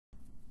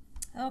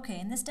Okay,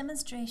 in this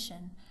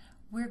demonstration,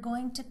 we're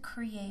going to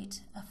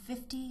create a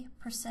 50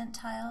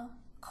 percentile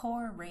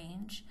core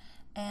range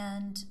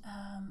and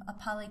a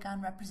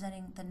polygon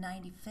representing the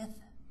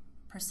 95th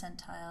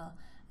percentile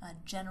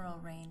general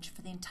range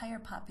for the entire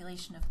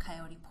population of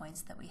Coyote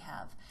points that we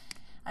have.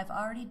 I've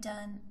already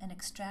done an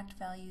extract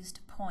values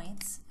to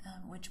points,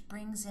 which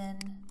brings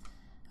in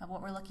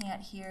what we're looking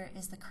at here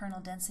is the kernel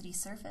density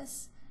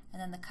surface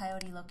and then the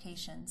Coyote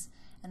locations.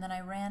 And then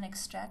I ran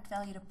extract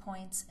value to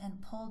points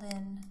and pulled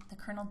in the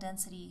kernel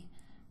density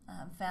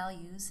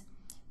values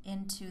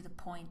into the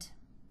point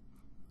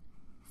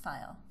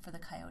file for the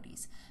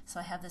Coyotes.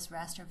 So I have this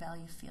raster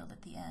value field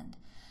at the end.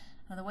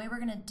 Now the way we're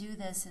going to do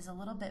this is a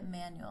little bit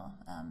manual.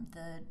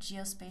 The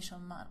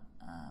geospatial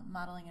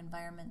modeling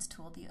environments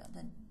tool,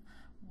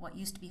 what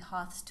used to be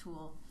Hoth's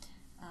tool,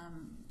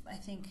 I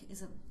think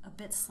is a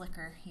bit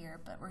slicker here,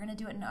 but we're going to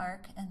do it in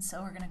ARC, and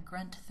so we're going to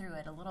grunt through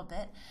it a little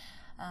bit.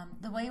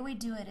 The way we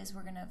do it is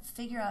we're going to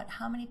figure out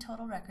how many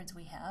total records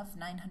we have,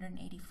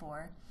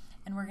 984,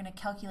 and we're going to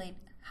calculate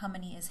how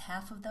many is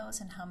half of those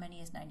and how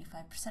many is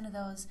 95% of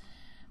those.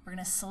 We're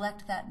going to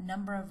select that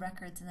number of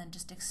records and then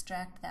just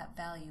extract that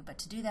value. But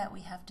to do that,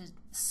 we have to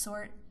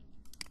sort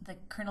the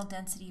kernel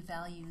density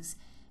values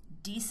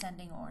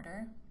descending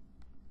order.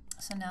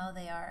 So now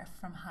they are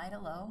from high to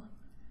low.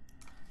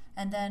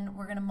 And then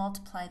we're going to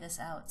multiply this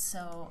out.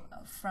 So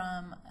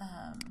from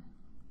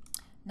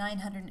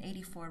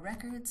 984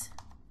 records,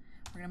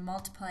 we're going to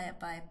multiply it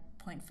by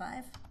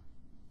 0.5.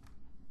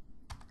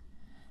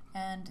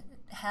 And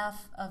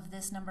half of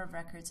this number of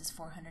records is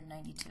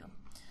 492.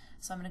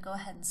 So I'm going to go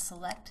ahead and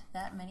select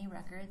that many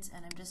records,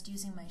 and I'm just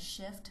using my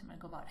shift. I'm going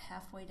to go about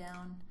halfway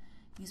down,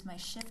 use my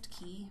shift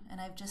key, and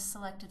I've just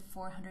selected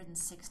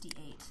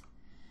 468.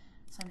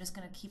 So I'm just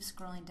going to keep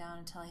scrolling down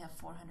until I have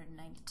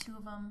 492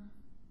 of them.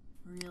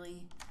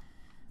 Really,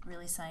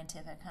 really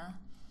scientific, huh?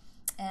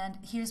 And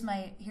here's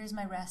my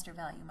raster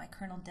value, my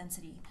kernel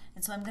density.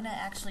 And so I'm going to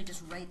actually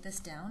just write this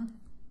down,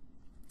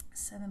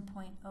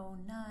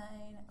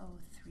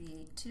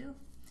 7.090382.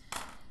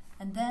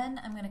 And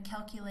then I'm going to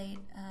calculate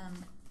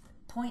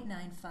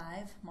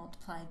 0.95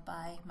 multiplied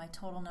by my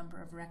total number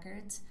of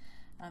records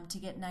to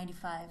get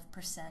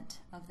 95%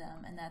 of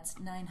them, and that's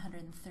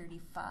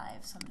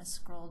 935. So I'm going to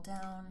scroll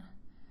down,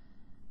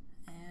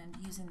 and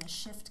using the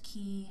shift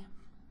key,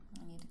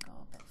 I need to go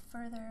a bit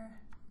further.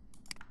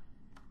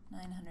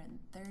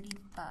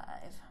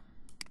 935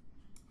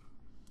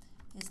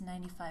 is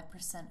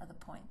 95% of the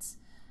points.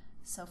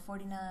 So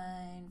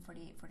 49,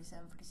 48,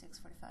 47, 46,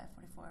 45,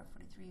 44,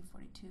 43,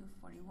 42,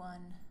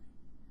 41,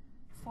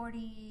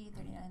 40,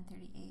 39,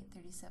 38,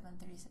 37,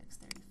 36,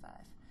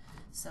 35.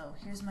 So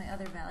here's my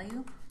other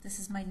value. This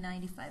is my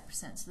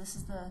 95%. So this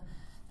is the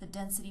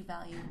density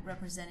value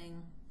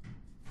representing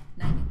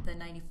the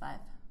 95%.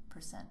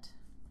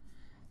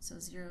 So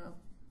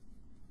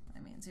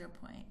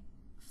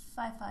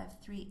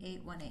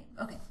 0.553818.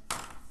 Okay.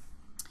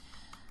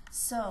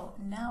 So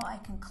now I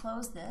can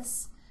close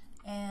this,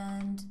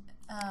 and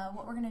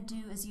what we're going to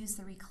do is use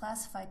the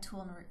reclassify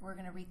tool, and we're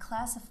going to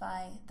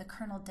reclassify the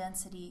kernel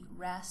density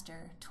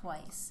raster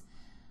twice.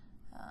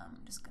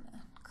 I'm just going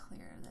to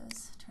clear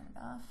this, turn it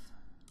off.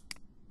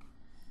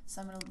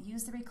 So I'm going to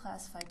use the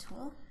reclassify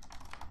tool,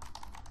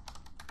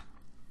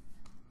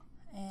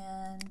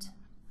 and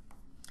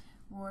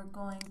we're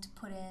going to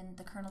put in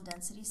the kernel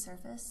density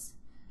surface,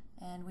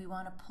 and we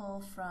want to pull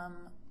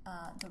from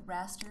the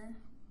raster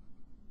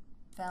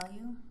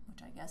value,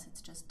 which I guess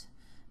it's just,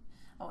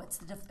 it's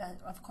the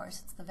of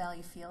course it's the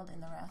value field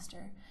in the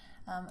raster.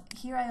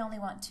 Here I only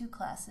want two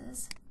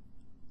classes,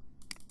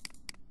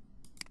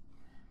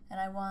 and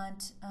I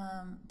want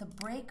the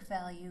break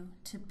value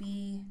to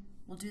be,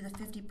 we'll do the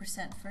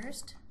 50%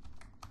 first.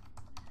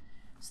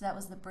 So that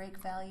was the break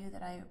value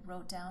that I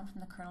wrote down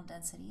from the kernel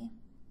density.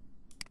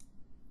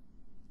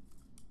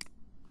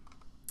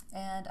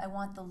 And I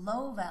want the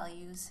low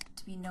values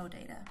to be no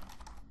data.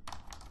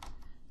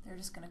 They're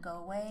just going to go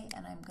away,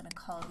 and I'm going to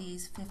call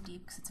these 50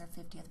 because it's our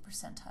 50th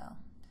percentile.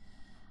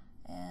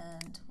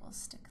 And we'll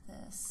stick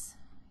this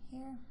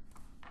here,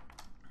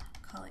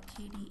 call it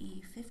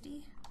KDE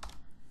 50,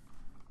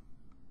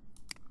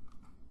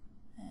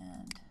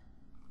 and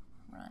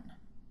run.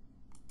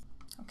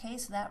 Okay,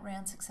 so that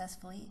ran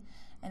successfully,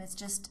 and it's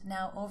just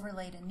now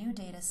overlaid a new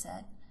data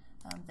set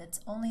that's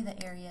only the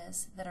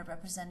areas that are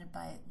represented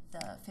by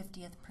the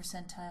 50th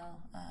percentile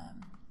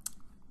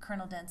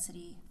kernel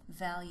density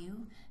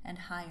value and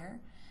higher,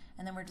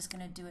 and then we're just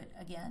going to do it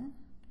again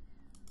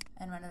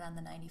and run it on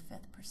the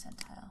 95th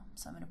percentile.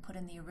 So I'm going to put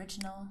in the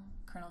original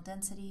kernel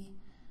density,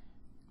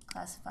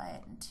 classify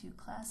it in two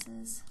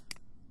classes,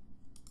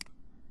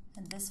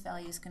 and this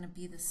value is going to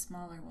be the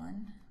smaller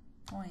one,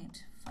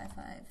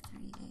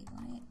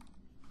 0.553818.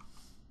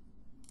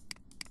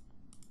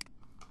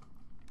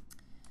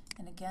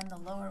 And again, the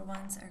lower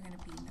ones are going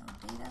to be no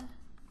data,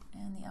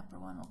 and the upper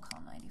one we'll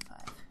call 95.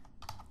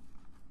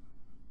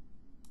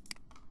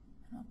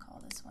 And I'll call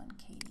this one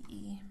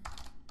KDE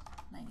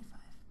 95.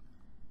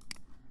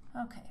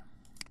 Okay.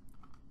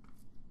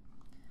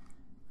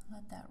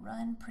 Let that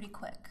run pretty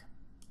quick.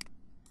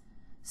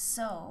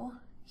 So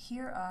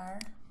here are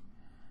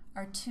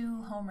our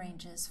two home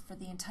ranges for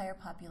the entire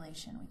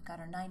population. We've got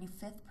our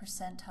 95th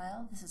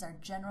percentile, this is our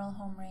general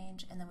home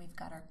range, and then we've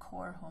got our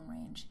core home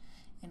range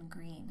in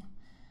green.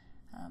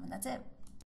 And that's it.